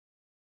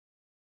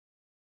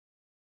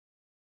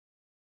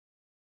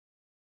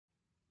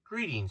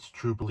Greetings,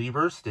 true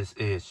believers. This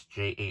is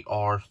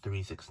J.A.R.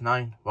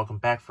 369. Welcome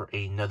back for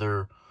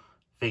another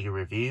figure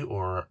review,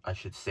 or I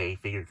should say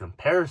figure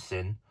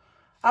comparison.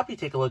 I'll be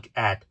taking a look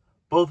at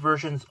both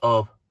versions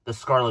of the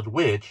Scarlet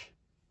Witch.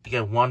 You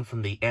get one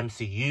from the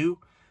MCU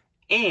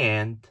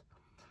and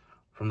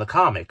from the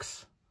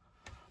comics.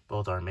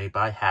 Both are made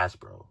by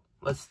Hasbro.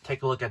 Let's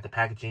take a look at the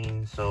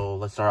packaging. So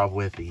let's start off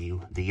with the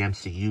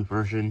MCU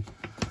version.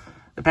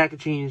 The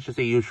packaging is just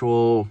the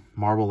usual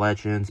Marvel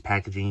Legends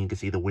packaging. You can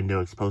see the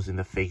window exposing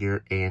the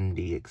figure and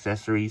the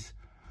accessories.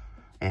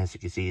 As you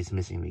can see, it's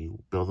missing the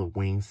Build the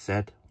Wings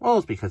set. Well,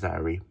 it's because I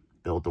already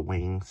built the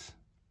wings.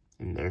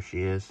 And there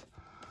she is.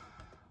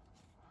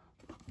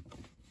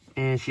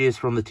 And she is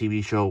from the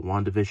TV show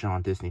WandaVision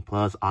on Disney+,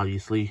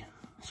 obviously.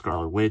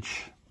 Scarlet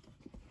Witch.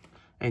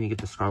 And you get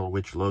the Scarlet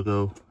Witch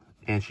logo.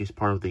 And she's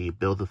part of the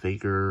Build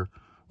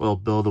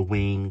the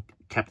Wing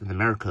Captain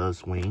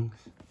America's wings.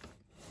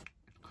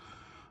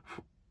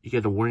 You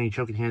get the warning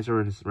choking hazard,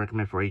 and it's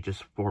recommended for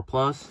ages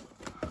 4+.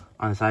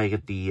 On the side, you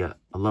get the a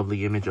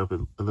lovely image of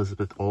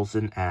Elizabeth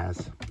Olsen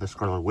as the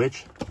Scarlet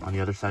Witch. On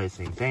the other side,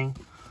 same thing.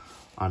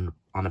 On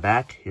the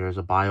back, here's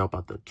a bio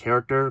about the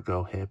character.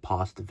 Go ahead,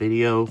 pause the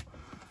video.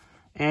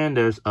 And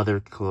there's other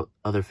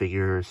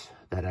figures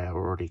that I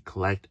already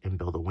collect and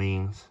Build the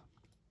Wings.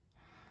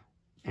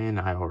 And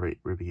I already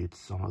reviewed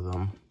some of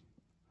them.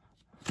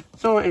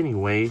 So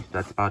anyway,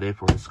 that's about it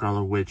for the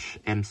Scarlet Witch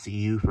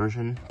MCU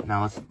version.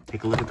 Now let's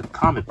take a look at the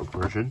comic book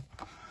version.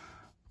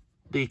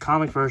 The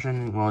comic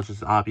version, well, it's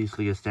just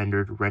obviously a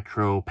standard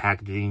retro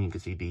packaging. You can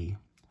see the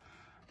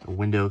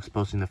window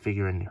exposing the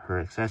figure and her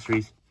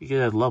accessories. You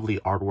get a lovely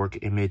artwork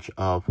image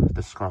of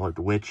the Scarlet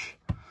Witch,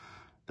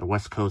 the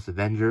West Coast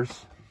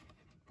Avengers.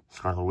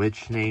 Scarlet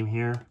Witch name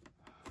here.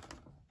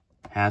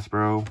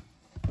 Hasbro,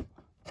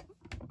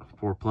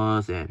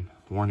 4+, and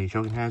warning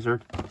choking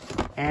hazard.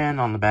 And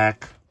on the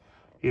back,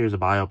 here's a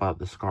bio about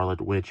the Scarlet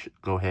Witch.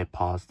 Go ahead,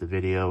 pause the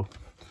video.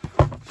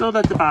 So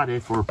that's about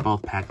it for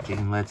both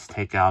packaging. Let's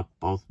take out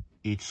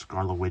each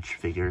Scarlet Witch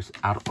figures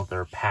out of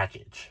their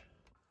package.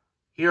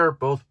 Here are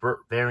both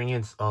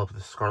variants of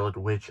the Scarlet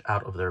Witch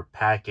out of their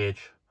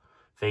package.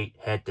 Fate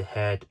head to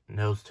head,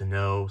 nose to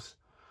nose.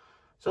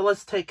 So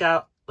let's take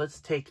a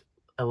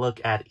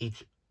look at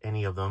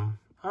any of them.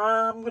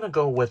 I'm gonna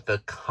go with the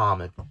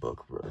comic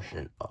book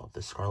version of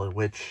the Scarlet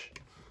Witch.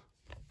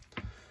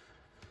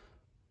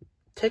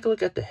 Take a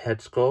look at the head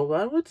sculpt.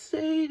 I would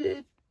say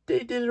that they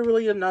did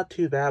a not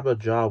too bad of a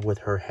job with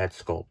her head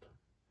sculpt.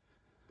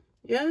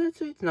 Yeah,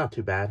 it's not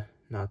too bad.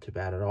 Not too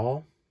bad at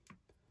all.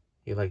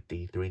 You like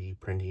the 3D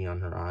printing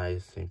on her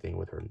eyes. Same thing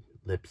with her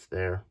lips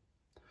there.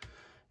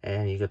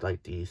 And you get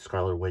like the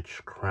Scarlet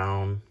Witch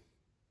crown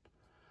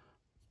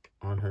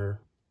on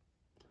her.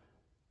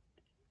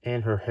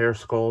 And her hair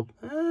sculpt.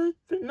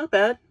 Not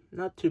bad.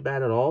 Not too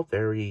bad at all.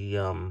 Very,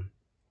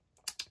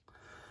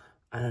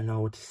 I don't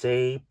know what to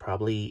say.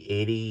 Probably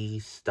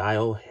 80s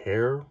style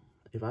hair,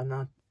 if I'm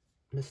not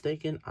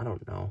mistaken. I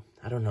don't know.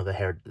 I don't know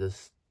the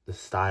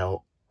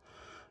style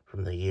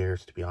from the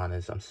years, to be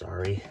honest. I'm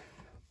sorry.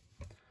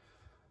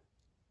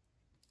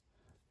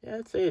 Yeah,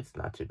 I'd say it's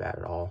not too bad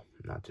at all.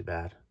 Not too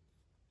bad.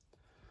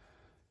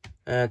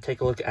 Take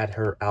a look at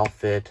her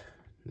outfit.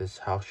 This is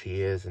how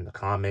she is in the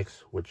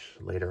comics, which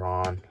later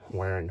on,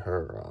 wearing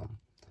her,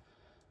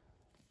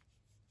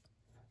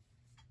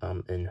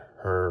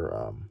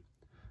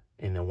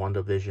 in the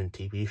WandaVision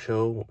TV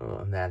show,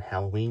 that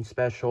Halloween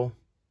special.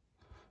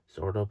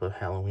 Sort of a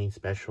Halloween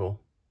special.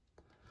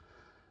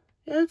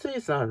 Yeah, I'd say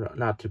it's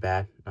not too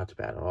bad. Not too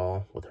bad at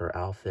all with her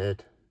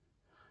outfit.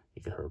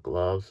 You get her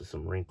gloves with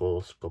some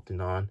wrinkles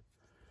sculpting on.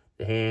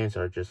 The hands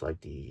are just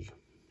like the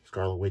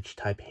Scarlet Witch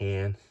type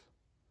hands.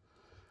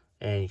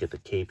 And you get the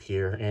cape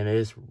here. And it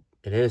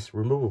is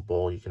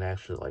removable. You can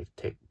actually like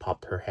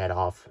pop her head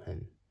off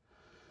and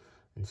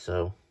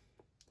so.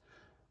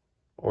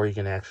 Or you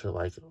can actually,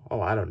 like, oh,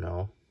 I don't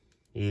know,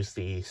 use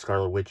the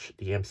Scarlet Witch,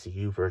 the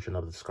MCU version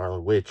of the Scarlet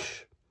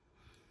Witch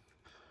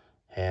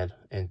head,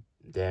 and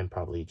then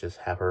probably just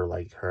have her,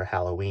 like, her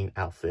Halloween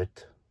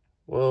outfit.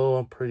 Well,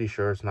 I'm pretty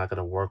sure it's not going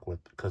to work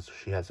because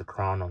she has a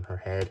crown on her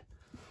head.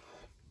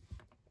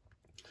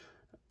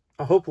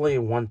 Hopefully,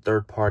 one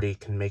third party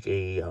can make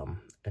an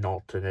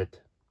alternate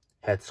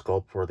head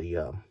sculpt for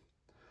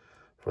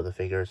the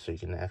figure, so you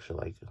can actually,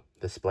 like,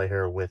 display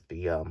her with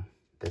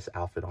this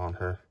outfit on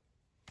her.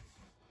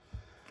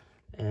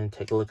 And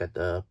take a look at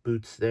the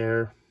boots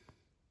there.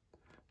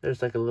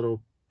 There's like a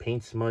little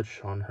paint smudge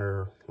on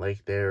her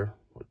leg there,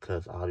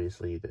 because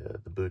obviously the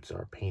boots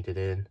are painted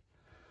in.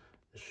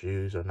 The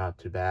shoes are not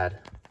too bad.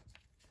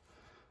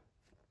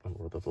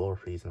 Or the floor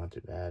piece, not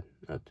too bad.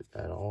 Not too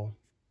bad at all.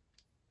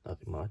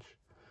 Nothing much.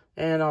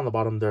 And on the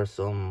bottom, there's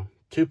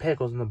two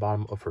pegals on the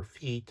bottom of her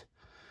feet.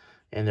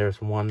 And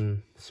there's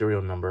one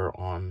serial number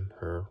on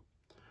her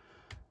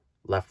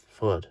left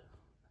foot.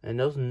 And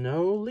there's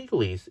no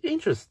legalese.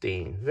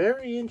 Interesting.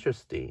 Very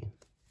interesting.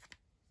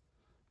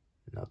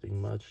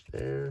 Nothing much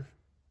there.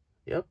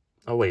 Yep.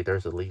 Oh wait,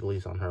 there's a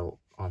legalese on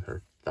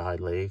her thigh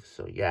legs.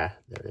 So yeah,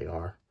 there they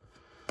are.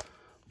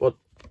 But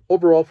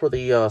Overall, for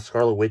the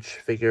Scarlet Witch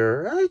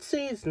figure, I'd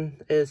say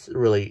it's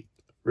really,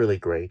 really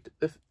great.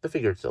 The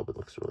figure itself, it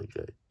looks really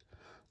good.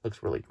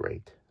 Looks really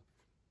great.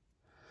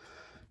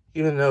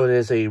 Even though it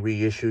is a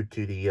reissue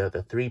to the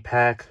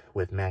 3-pack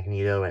with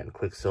Magneto and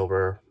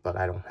Quicksilver, but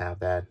I don't have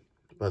that.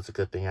 But it's a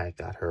good thing I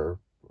got her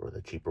for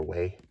the cheaper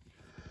way.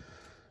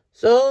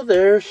 So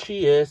there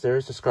she is.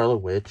 There's the Scarlet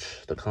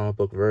Witch, the comic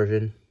book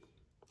version.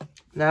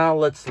 Now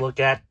let's look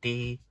at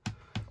the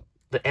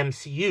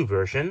MCU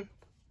version.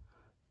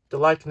 The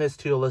likeness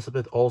to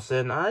Elizabeth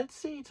Olsen, I'd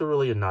say it's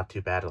really not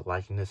too bad a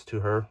likeness to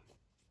her.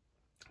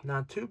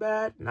 Not too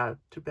bad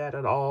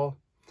at all.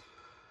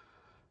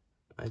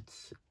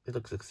 It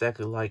looks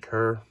exactly like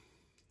her.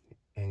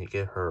 And you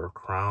get her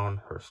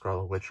crown, her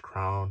Scarlet Witch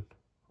crown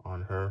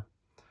on her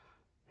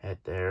head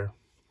there.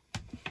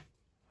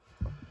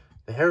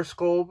 The hair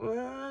sculpt,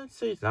 I'd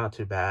say it's not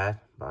too bad,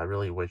 but I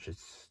really wish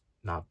it's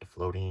not the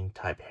floating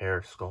type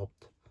hair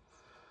sculpt.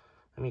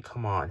 I mean,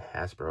 come on,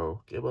 Hasbro.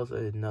 Give us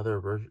another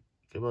version.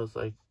 Give us,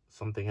 like,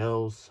 something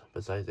else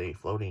besides a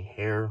floating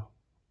hair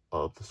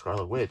of the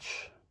Scarlet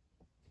Witch.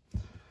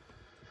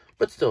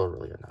 But still,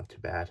 really not too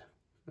bad.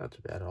 Not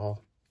too bad at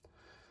all.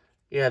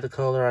 Yeah, the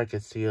color I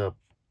can see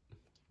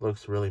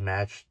looks really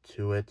matched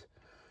to it.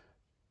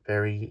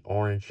 Very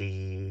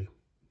orangey,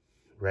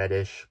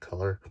 reddish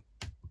color.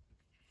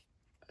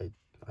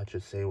 I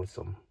should say with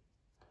some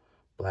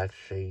black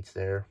shades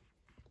there.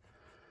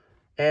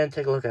 And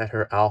take a look at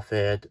her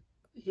outfit.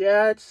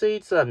 Yeah, I'd say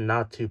it's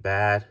not too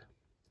bad.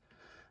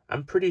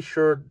 I'm pretty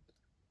sure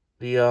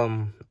the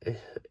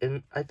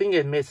I think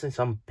it's missing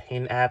some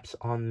paint apps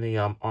on the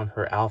on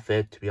her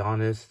outfit, to be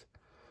honest.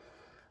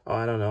 Oh,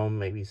 I don't know,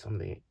 maybe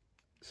something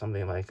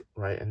like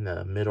right in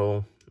the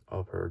middle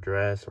of her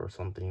dress or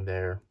something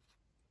there.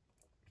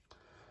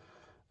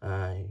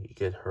 You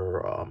get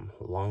her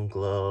long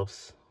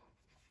gloves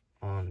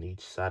on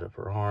each side of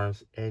her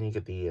arms, and you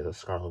get the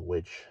Scarlet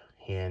Witch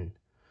hand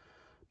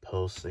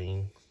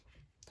posing,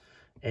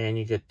 and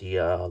you get the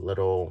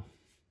little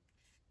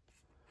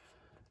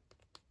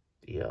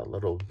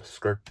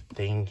skirt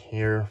thing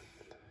here.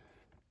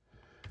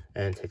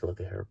 And take a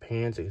look at her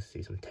pants. You can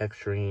see some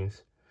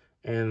texturings,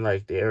 and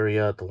like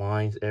the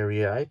lines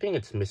area, I think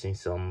it's missing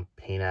some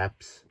paint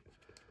apps.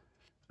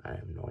 I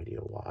have no idea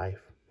why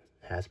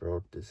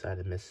Hasbro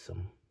decided to miss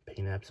some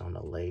paint apps on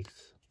the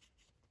legs.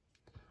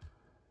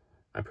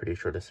 I'm pretty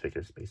sure this figure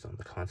is based on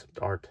the concept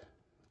art.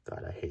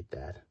 God, I hate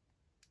that.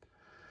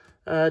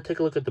 Take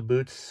a look at the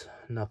boots.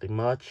 Nothing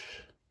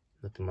much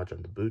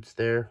on the boots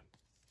there.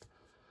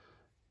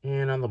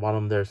 And on the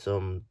bottom, there's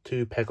 2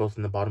 pecos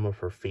in the bottom of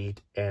her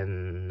feet,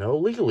 and no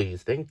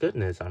legalies. Thank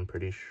goodness. I'm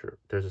pretty sure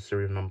there's a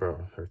serial number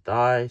on her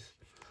thighs,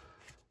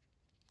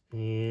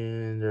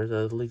 and there's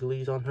a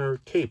legalese on her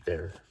cape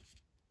there.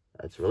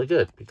 That's really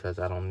good because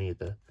I don't need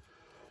to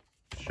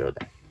show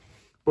that.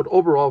 But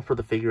overall, for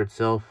the figure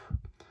itself,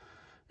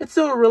 it's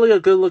still really a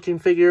good-looking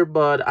figure,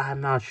 but I'm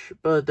not sure.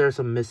 But there's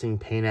some missing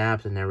paint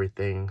apps and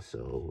everything,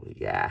 so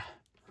yeah,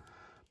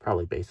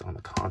 probably based on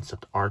the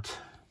concept art.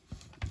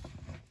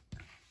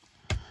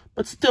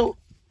 But still,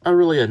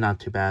 a not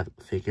too bad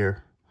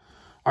figure.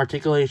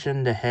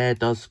 Articulation, the head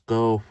does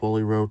go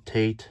fully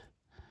rotate.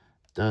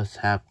 Does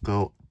have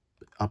go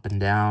up and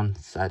down,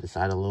 side to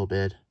side a little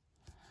bit.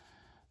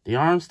 The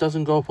arms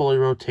doesn't go fully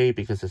rotate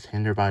because it's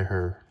hindered by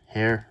her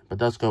hair, but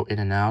does go in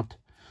and out.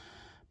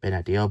 Bend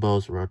at the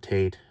elbows,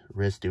 rotate,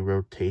 wrist do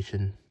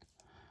rotation.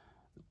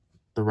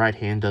 The right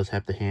hand does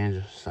have the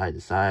hinge side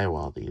to side,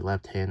 while the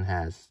left hand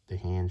has the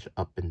hinge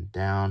up and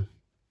down.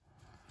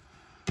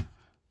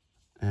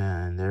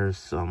 And there's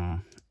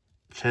some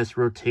chest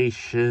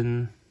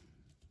rotation,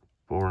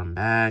 forward and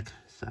back,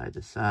 side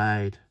to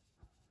side.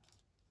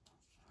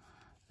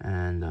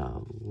 And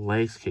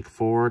legs kick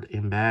forward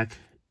and back,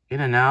 in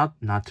and out,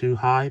 not too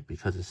high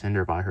because it's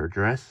hindered by her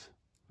dress.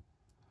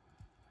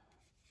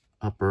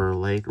 Upper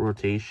leg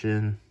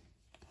rotation,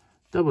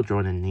 double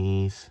jointed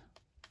knees.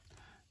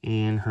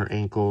 And her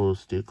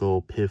ankles do go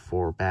pivot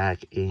forward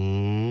back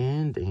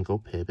and ankle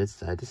pivot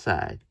side to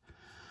side.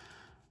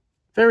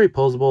 Very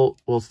poseable.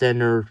 Well,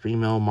 standard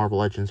female Marvel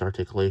Legends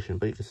articulation,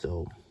 but you can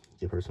still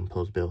give her some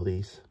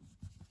posabilities.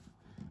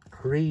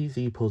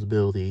 Crazy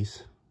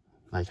posabilities.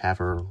 Like have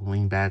her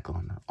lean back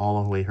on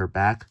all the way her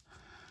back.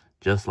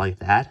 Just like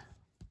that.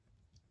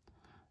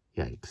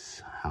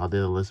 Yikes. How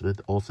did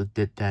Elizabeth also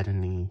did that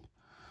in the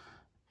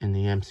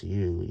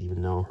MCU,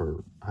 even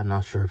though I'm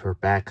not sure if her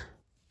back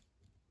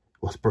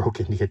was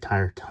broken the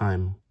entire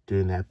time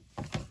doing that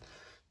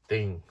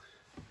thing.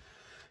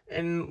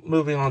 And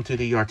moving on to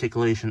the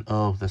articulation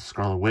of the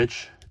Scarlet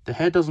Witch. The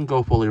head doesn't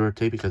go fully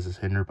rotate because it's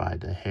hindered by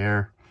the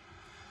hair.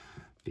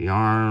 The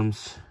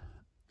arms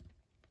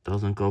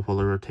doesn't go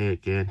fully rotate,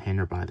 again,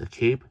 hindered by the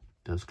cape.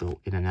 Does go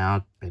in and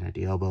out, bend at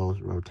the elbows,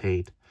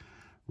 rotate.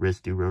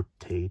 Wrist do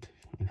rotate,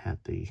 and have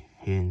the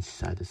hinge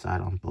side to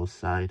side on both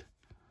sides.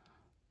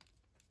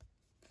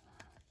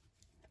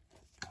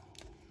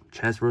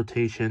 Chest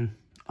rotation,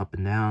 up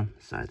and down,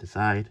 side to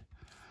side.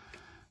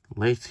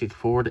 Legs kick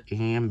forward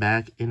and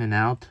back, in and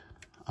out.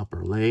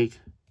 Upper leg.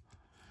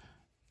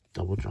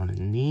 double jointed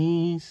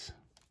knees,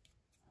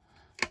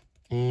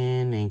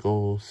 and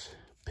ankles,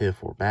 pivot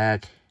forward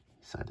back,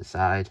 side to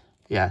side.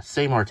 Yeah,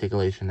 same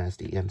articulation as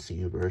the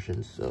MCU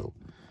version, so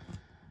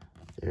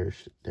there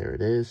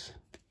it is.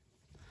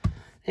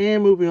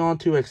 And moving on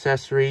to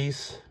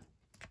accessories.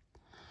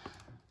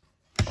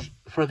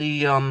 For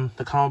the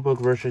comic book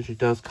version, she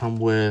does come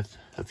with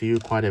a few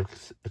quite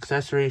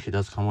accessories. She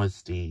does come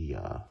with the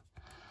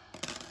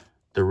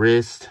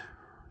wrist,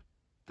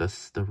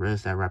 the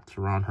wrist that wraps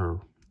around her,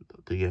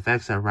 the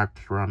effects that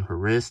wraps around her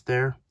wrist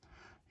there.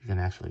 You can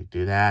actually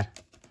do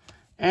that.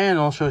 And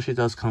also she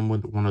does come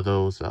with one of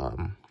those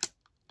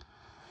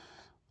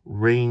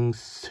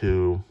rings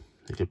you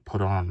could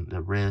put on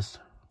the wrist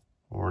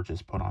or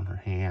just put on her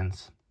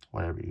hands,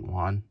 whatever you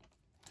want.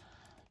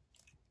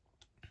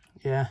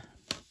 Yeah.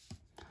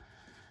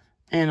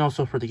 And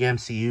also for the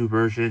MCU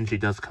version, she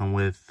does come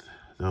with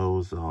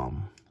those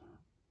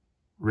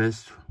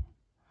wrists.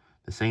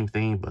 The same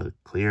thing, but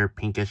clear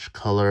pinkish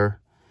color.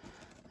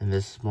 And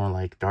this is more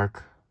like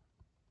dark.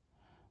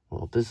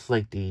 Well, this is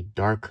like the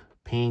dark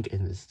pink,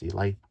 and this is the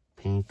light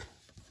pink.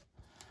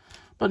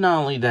 But not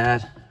only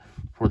that,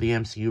 for the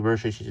MCU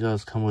version, she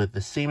does come with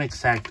the same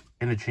exact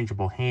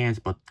interchangeable hands,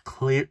 but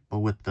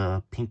with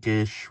the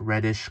pinkish,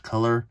 reddish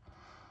color.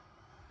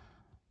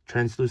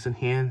 Translucent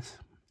hands.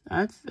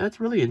 That's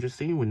really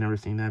interesting. We've never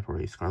seen that for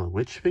a Scarlet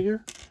Witch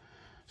figure.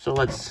 So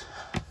let's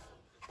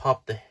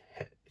pop the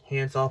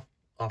hands off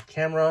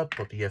camera,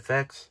 put the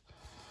effects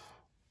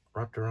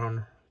wrapped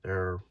around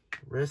their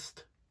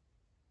wrist.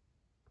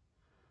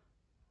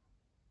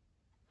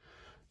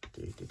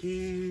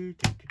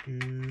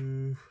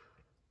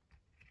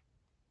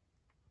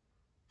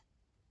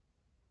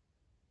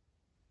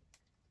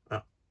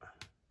 Oh.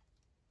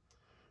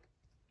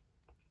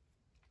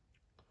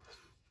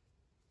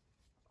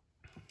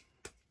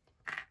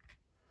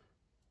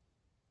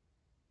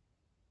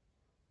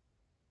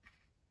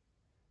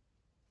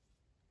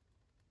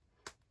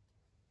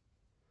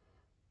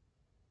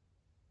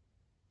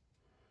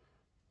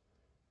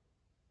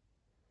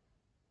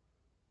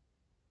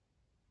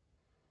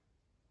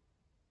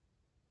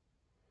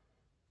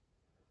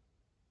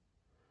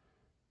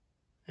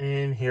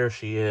 And here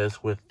she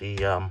is with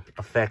the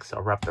effects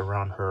wrapped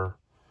around her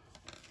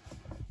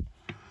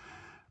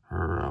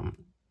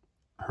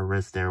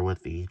wrist there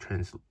with the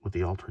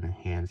alternate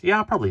hands. Yeah,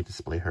 I'll probably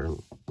display her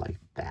like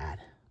that.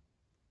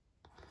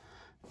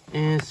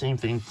 And same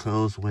thing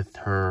goes with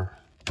her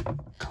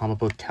comic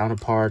book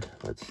counterpart.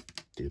 Let's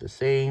do the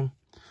same.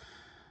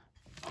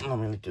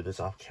 I'm gonna do this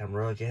off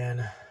camera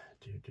again.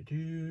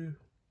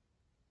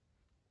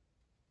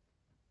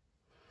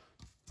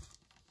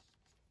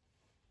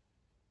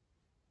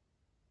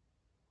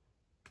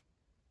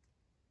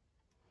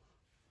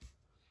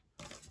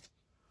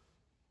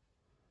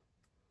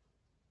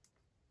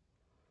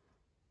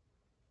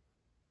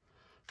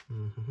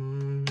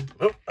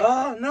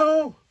 Oh,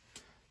 no!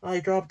 I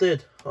dropped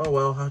it. Oh,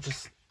 well,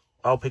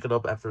 I'll pick it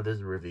up after this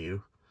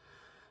review.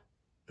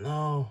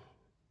 No.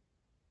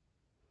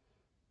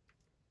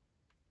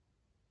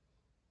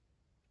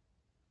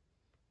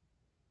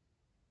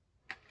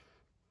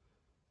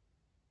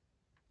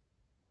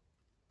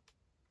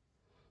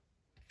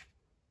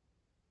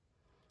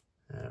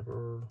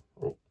 Ever.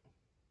 Oh.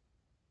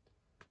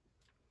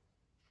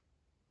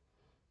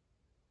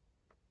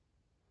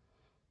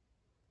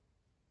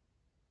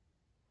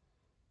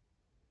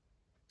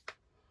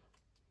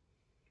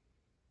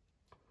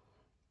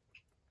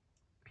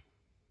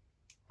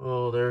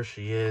 Oh, there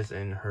she is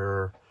in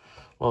her,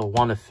 well,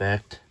 one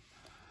effect.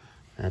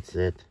 That's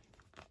it.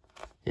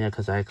 Yeah,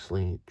 because I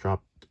actually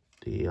dropped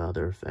the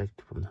other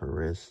effect from her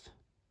wrist.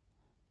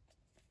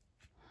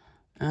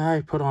 And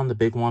I put on the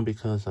big one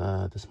because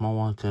the small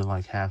one could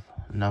like have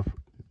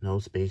no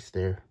space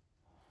there.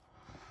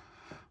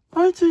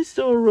 I'd say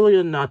still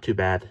really not too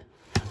bad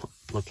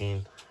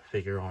looking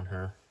figure on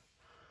her.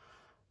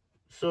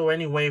 So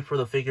anyway, for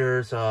the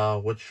figures,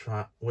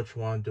 which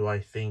one do I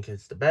think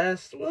is the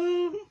best?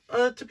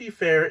 Well, to be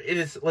fair, it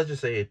is. Let's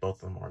just say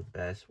both of them are the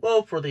best.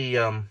 Well, for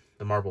the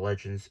Marvel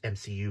Legends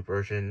MCU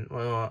version,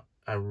 well,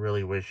 I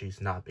really wish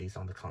he's not based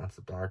on the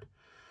concept art.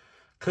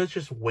 Could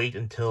just wait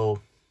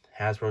until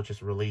Hasbro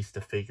just released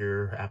the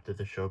figure after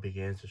the show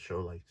begins to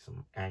show like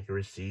some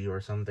accuracy or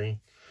something.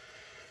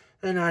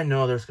 And I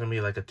know there's gonna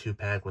be like a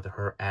 2-pack with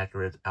her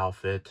accurate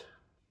outfit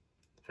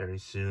very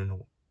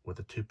soon, with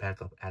a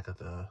 2-pack of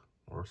Agatha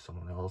or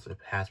someone else, if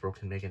Hasbro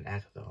can make an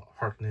Agatha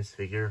Harkness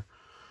figure.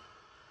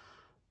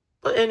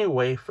 But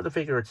anyway, for the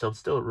figure itself,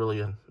 still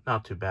really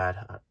not too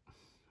bad.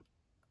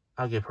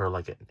 I'll give her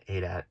like an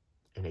 8 out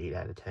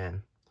of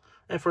 10.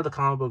 And for the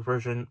comic book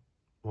version,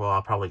 well,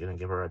 I'm probably gonna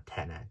give her a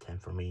 10 out of 10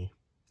 for me.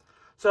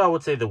 So I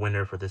would say the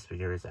winner for this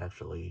figure is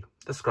actually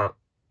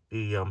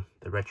the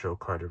retro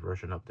carded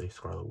version of the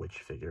Scarlet Witch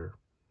figure.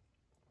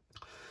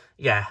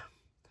 Yeah.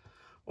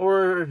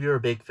 Or if you're a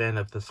big fan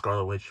of the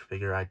Scarlet Witch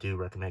figure, I do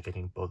recommend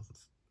getting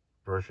both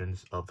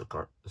versions of the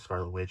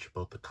Scarlet Witch,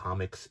 both the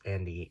comics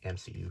and the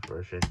MCU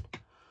version.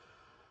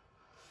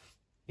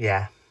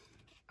 Yeah,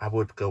 I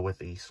would go with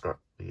the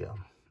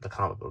the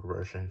comic book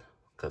version.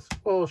 Because,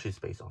 well, she's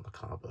based on the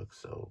comic book,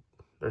 so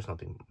there's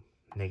nothing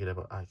negative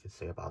I could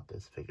say about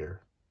this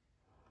figure.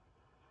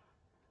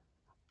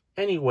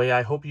 Anyway,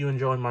 I hope you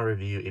enjoyed my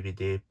review. If you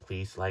did,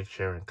 please like,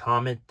 share, and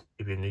comment.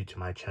 If you're new to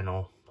my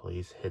channel,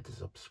 please hit the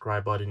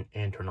subscribe button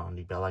and turn on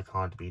the bell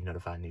icon to be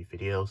notified of new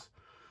videos.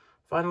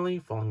 Finally,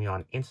 follow me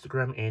on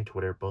Instagram and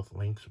Twitter. Both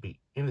links will be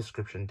in the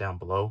description down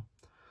below.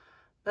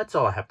 That's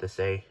all I have to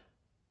say.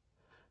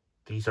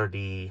 These are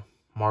the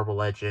Marvel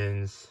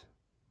Legends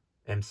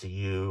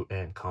MCU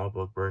and comic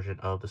book version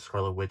of the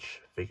Scarlet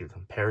Witch figure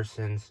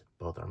comparisons.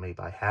 Both are made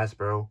by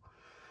Hasbro.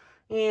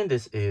 And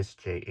this is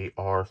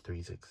J.A.R.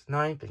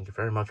 369. Thank you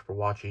very much for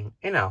watching,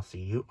 and I'll see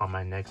you on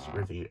my next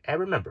review. And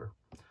remember,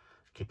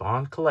 keep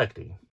on collecting.